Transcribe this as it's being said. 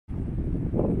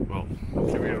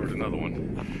Here we are with another one.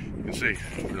 You can see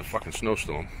we're in a fucking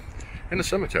snowstorm in a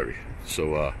cemetery.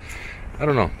 So I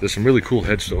don't know, there's some really cool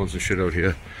headstones and shit out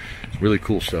here. It's really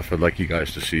cool stuff I'd like you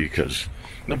guys to see, because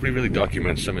nobody really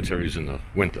documents cemeteries in the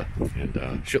winter,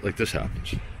 and shit like this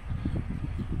happens.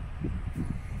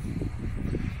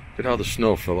 Look at how the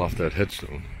snow fell off that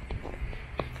headstone.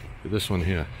 Look at this one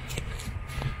here.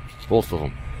 Both of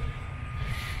them.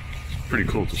 It's pretty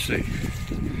cool to see.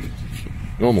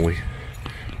 Normally,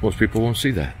 most people won't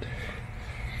see that.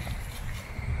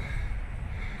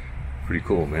 Pretty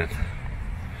cool, man.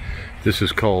 This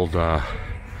is called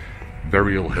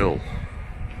Burial Hill,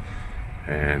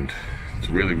 and it's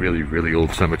a really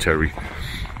old cemetery.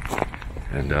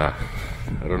 And I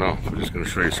don't know, we're just going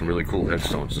to show you some really cool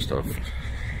headstones and stuff.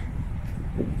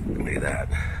 Look at that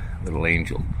little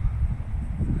angel.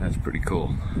 That's pretty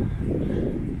cool.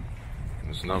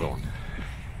 There's another one.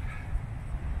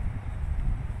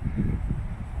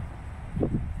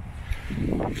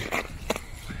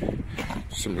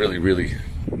 Some really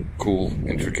cool,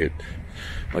 intricate,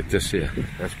 like this here.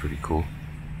 That's pretty cool.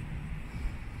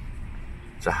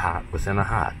 It's a heart within a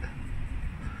heart,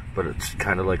 but it's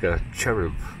kind of like a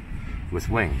cherub with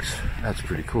wings. That's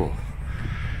pretty cool.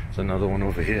 There's another one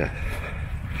over here.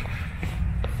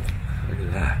 Look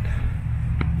at that.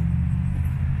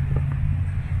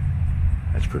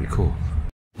 That's pretty cool.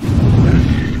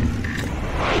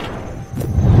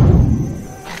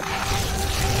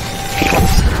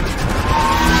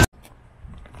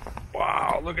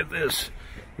 Wow, look at this.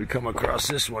 We come across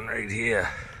this one right here.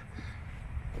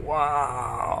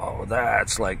 Wow,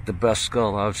 that's like the best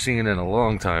skull I've seen in a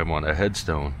long time on a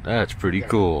headstone. That's pretty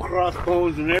cool.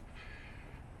 Crossbones and everything.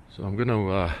 So I'm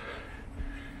gonna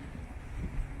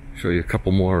show you a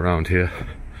couple more around here.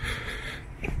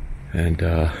 And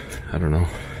I don't know,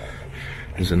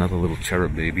 there's another little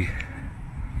cherub baby.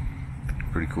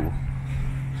 Pretty cool.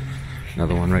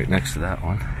 Another one right next to that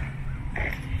one.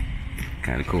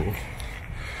 Kind of cool.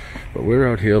 But we're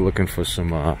out here looking for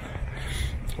some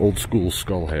old school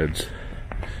skull heads,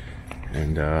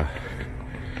 and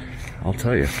I'll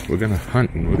tell you, we're gonna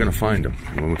hunt and we're gonna find them.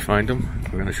 And when we find them,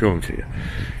 we're gonna show them to you,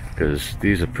 because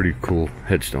these are pretty cool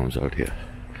headstones out here.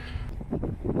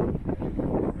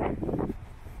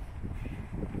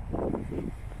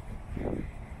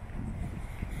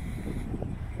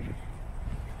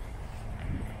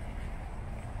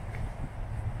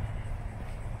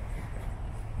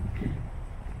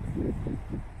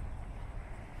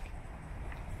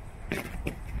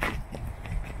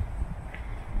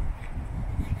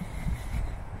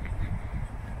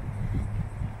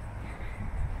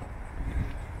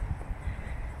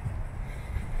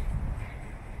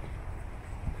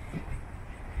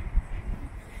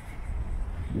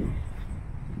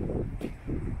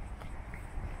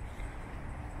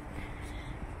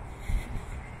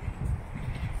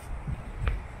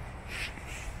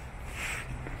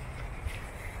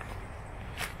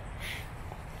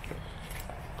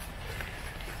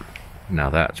 Now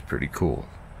that's pretty cool.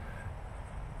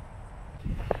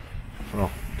 Well,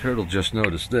 Turtle just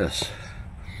noticed this.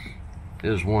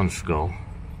 There's one skull.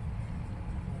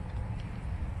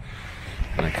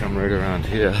 And I come right around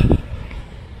here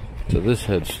to this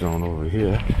headstone over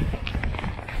here.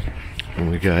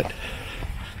 And we got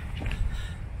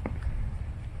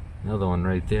another one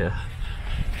right there.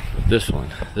 But this one,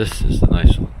 this is the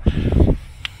nice one.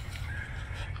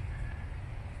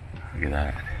 Look at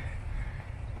that.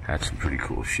 That's some pretty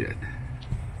cool shit.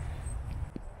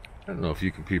 I don't know if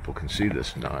you people can see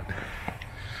this or not.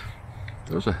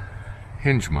 Those are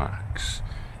hinge marks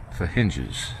for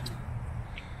hinges.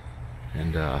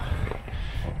 And I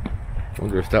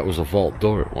wonder if that was a vault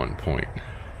door at one point.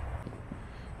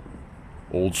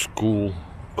 Old school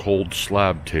cold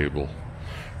slab table.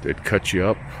 They'd cut you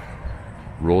up,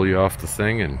 roll you off the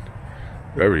thing, and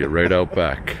bury you right out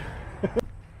back.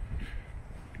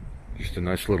 Just a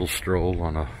nice little stroll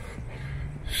on a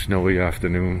snowy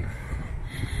afternoon.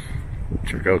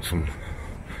 Check out some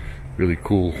really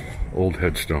cool old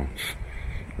headstones.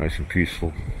 Nice and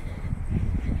peaceful.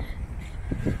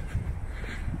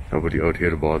 Nobody out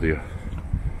here to bother you.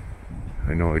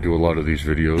 I know I do a lot of these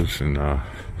videos, and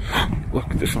look,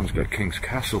 this one's got King's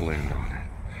Castle land on it.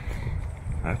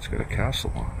 That's got a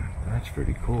castle on it. That's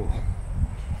pretty cool.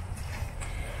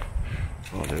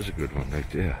 Oh, there's a good one right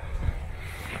there.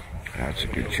 That's a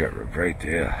good cherub right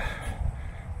there.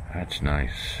 That's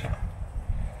nice.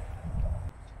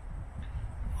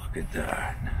 Look at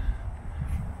that.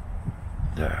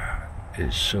 That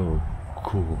is so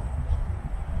cool.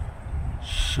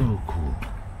 So cool.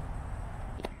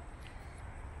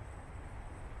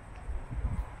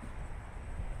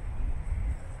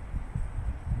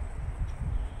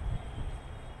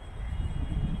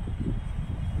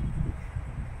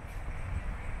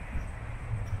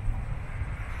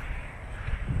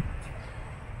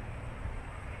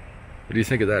 What do you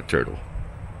think of that turtle?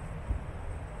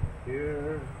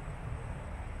 Here is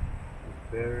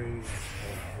buried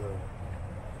the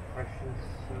precious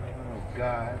servant of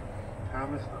God,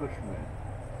 Thomas Cushman,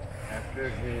 after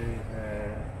he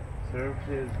served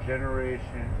his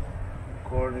generation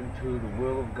according to the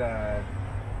will of God,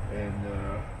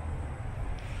 and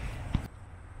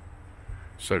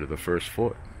site of the first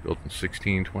fort, built in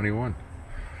 1621.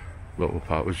 Lower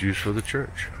part was used for the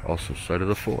church, also site of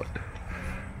the fort.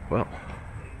 Well,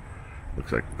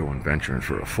 looks like we're going venturing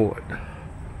for a fort.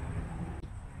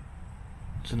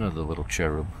 It's another little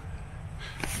cherub.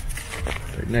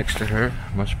 Right next to her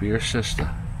must be her sister.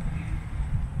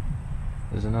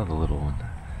 There's another little one.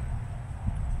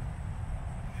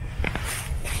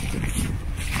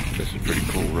 This is pretty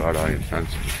cool wrought iron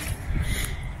fencing.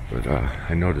 But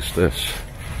I noticed this.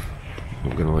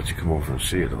 I'm gonna let you come over and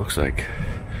see it. It looks like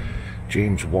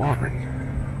James Warren.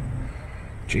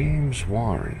 James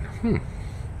Warren.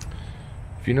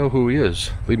 If you know who he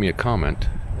is, leave me a comment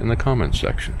in the comment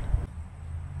section.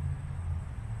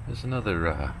 There's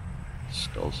another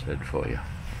skull's head for you.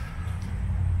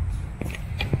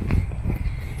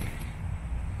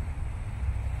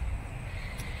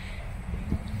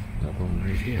 Another one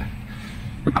right here.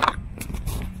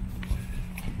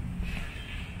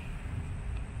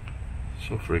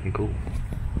 So freaking cool.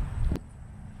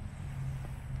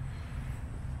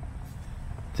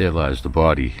 There lies the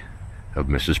body of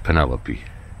Mrs. Penelope.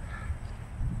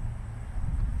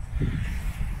 Look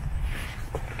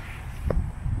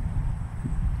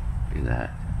at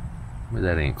that. But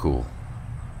that ain't cool.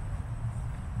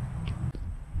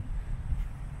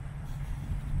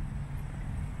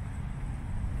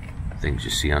 Things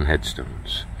you see on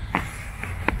headstones.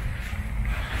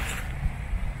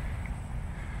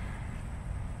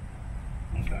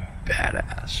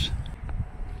 Badass.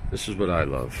 This is what I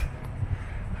love.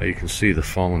 How you can see the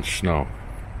fallen snow.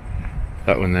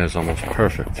 That one there is almost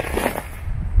perfect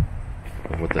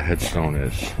of what the headstone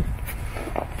is.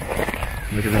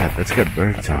 Look at that, that's got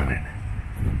birds on it.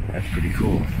 That's pretty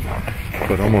cool.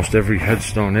 But almost every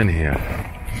headstone in here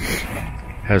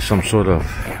has some sort of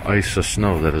ice or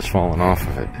snow that has fallen off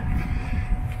of it.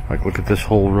 Like, look at this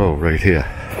whole row right here.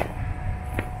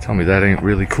 Tell me that ain't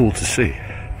really cool to see.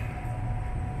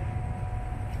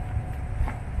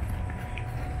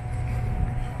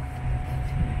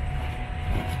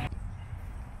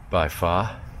 By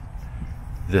far,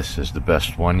 this is the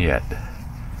best one yet.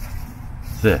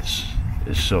 This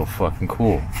is so fucking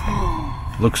cool.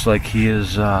 Looks like he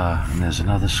is, and there's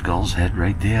another skull's head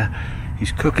right there.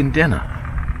 He's cooking dinner.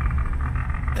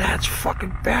 That's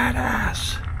fucking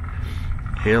badass.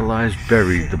 Here lies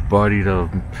buried the body of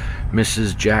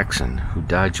Mrs. Jackson, who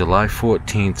died July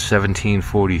 14th,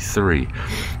 1743,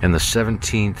 in the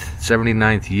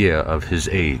 79th year of his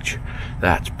age.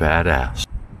 That's badass.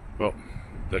 Well,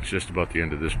 that's just about the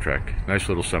end of this trek. Nice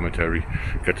little cemetery.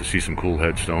 Got to see some cool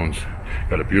headstones.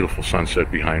 Got a beautiful sunset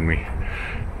behind me.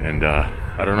 And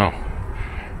I don't know.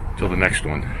 Till the next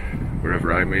one,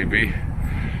 wherever I may be,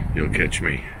 you'll catch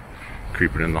me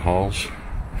creeping in the halls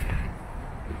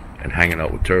and hanging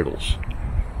out with turtles.